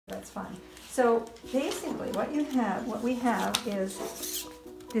that's fine. So basically what we have is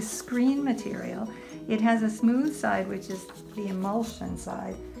this screen material. It has a smooth side, which is the emulsion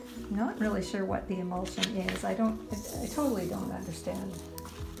side. I'm not really sure what the emulsion is. I totally don't understand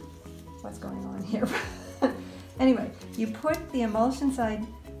what's going on here. Anyway, you put the emulsion side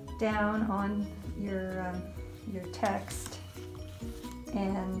down on your text,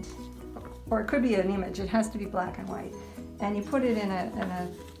 or it could be an image. It has to be black and white, and you put it in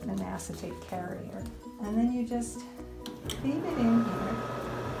an acetate carrier, and then you just feed it in here,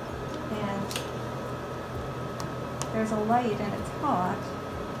 and there's a light and it's hot,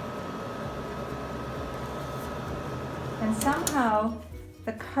 and somehow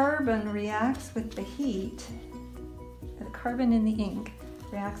the carbon reacts with the heat. The carbon in the ink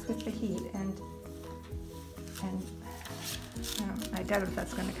reacts with the heat, and I doubt if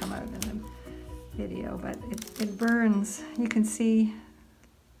that's going to come out in the video, but it burns. You can see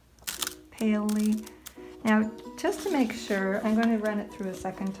palely. Now, just to make sure, I'm going to run it through a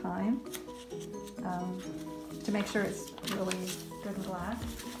second time to make sure it's really good and black,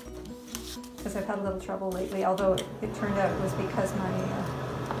 because I've had a little trouble lately, although it turned out it was because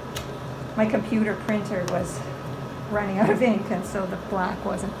my computer printer was running out of ink, and so the black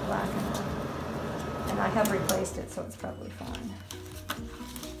wasn't black enough. And I have replaced it, so it's probably fine.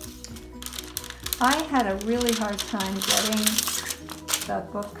 I had a really hard time getting the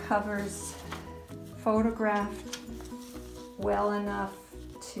book covers photographed well enough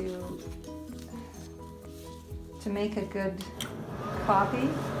to make a good copy.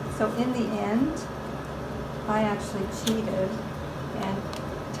 So in the end, I actually cheated and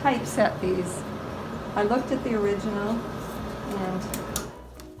typeset these. I looked at the original and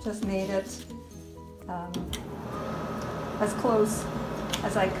just made it as close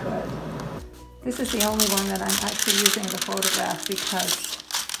as I could. This is the only one that I'm actually using the photograph because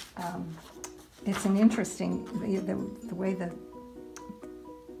it's an interesting, the way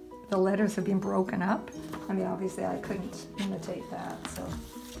the letters have been broken up. I mean, obviously I couldn't imitate that, so.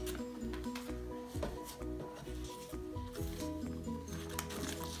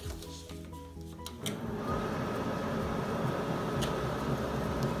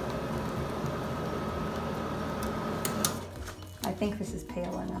 I think this is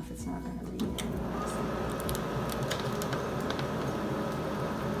pale enough, it's not going to read.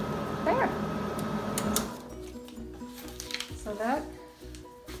 There. So that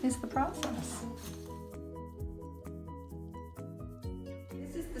is the process.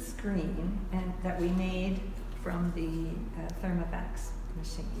 This is the screen that we made from the Thermo-Fax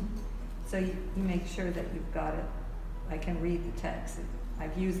Machine. So you make sure that you've got it. I can read the text.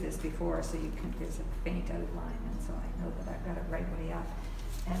 I've used this before, so there's a faint outline, and so I know that I've got it right way up.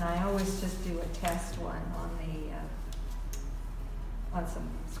 And I always just do a test one on some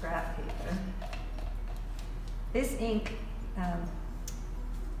scrap paper. This ink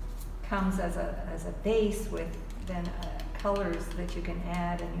comes as a base with then colors that you can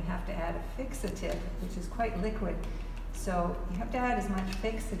add, and you have to add a fixative, which is quite liquid. So you have to add as much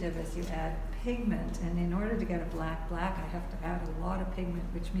fixative as you add pigment, and in order to get a black, I have to add a lot of pigment,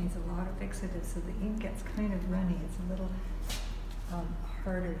 which means a lot of fixative, so the ink gets kind of runny. It's a little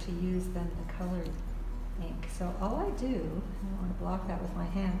harder to use than the colored ink. So all I do, I don't want to block that with my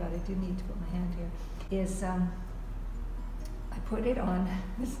hand, but I do need to put my hand here, is I put it on,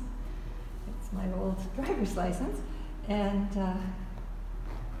 it's my old driver's license, and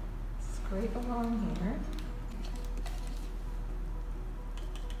scrape along here.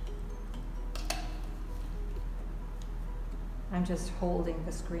 I'm just holding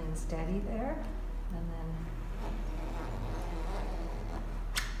the screen steady there, and then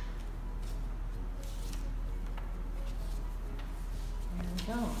there we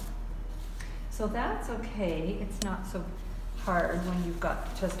go. So that's okay. It's not so hard when you've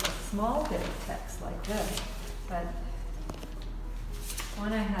got just a small bit of text like this, but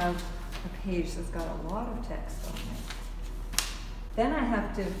when I have a page that's got a lot of text on it, then I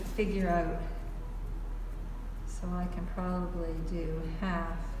have to figure out. So I can probably do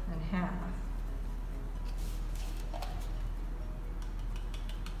half and half.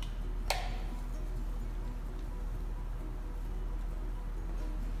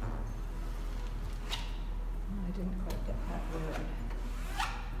 I didn't quite get that word.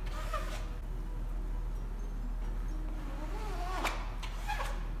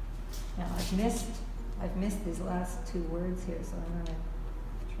 Now I've missed these last two words here, so I'm going to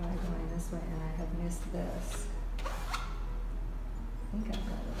try going this way, and I have missed this. I think I've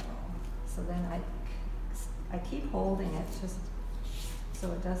got it all. So then I keep holding it just so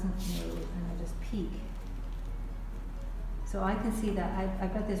it doesn't move, and I just peek. So I can see that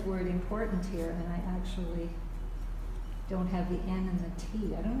I've got this word important here, and I actually don't have the N and the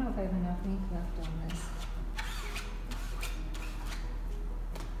T. I don't know if I have enough ink left on this.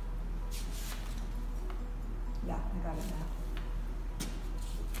 Yeah, I got it now.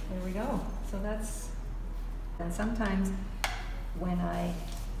 There we go. So that's, and sometimes when I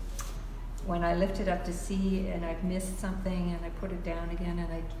lift it up to see and I've missed something and I put it down again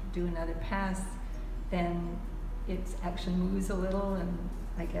and I do another pass, then it actually moves a little and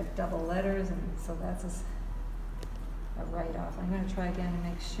I get double letters, and so that's a write-off. I'm going to try again and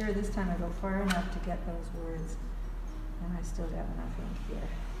make sure this time I go far enough to get those words, and I still have enough ink here.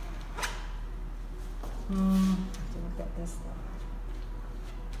 Didn't get this though.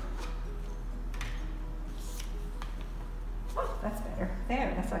 Oh, that's better.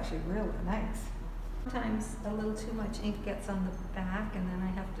 There, that's actually really nice. Sometimes a little too much ink gets on the back, and then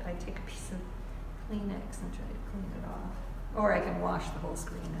I take a piece of Kleenex and try to clean it off. Or I can wash the whole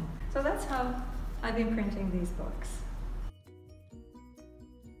screen in. So that's how I've been printing these books.